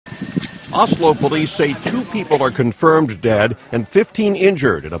Oslo police say 2 people are confirmed dead and 15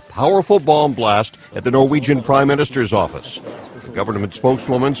 injured in a powerful bomb blast at the Norwegian Prime Minister's office. The government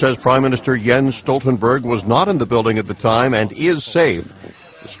spokeswoman says Prime Minister Jens Stoltenberg was not in the building at the time and is safe.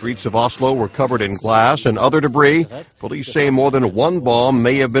 The streets of Oslo were covered in glass and other debris. Police say more than 1 bomb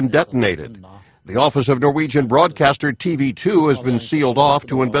may have been detonated. The office of Norwegian broadcaster TV2 has been sealed off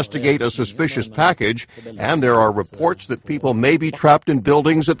to investigate a suspicious package, and there are reports that people may be trapped in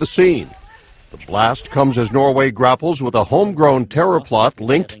buildings at the scene. The blast comes as Norway grapples with a homegrown terror plot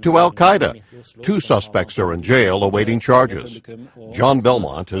linked to al-Qaeda. 2 suspects are in jail awaiting charges. John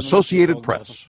Belmont, Associated Press.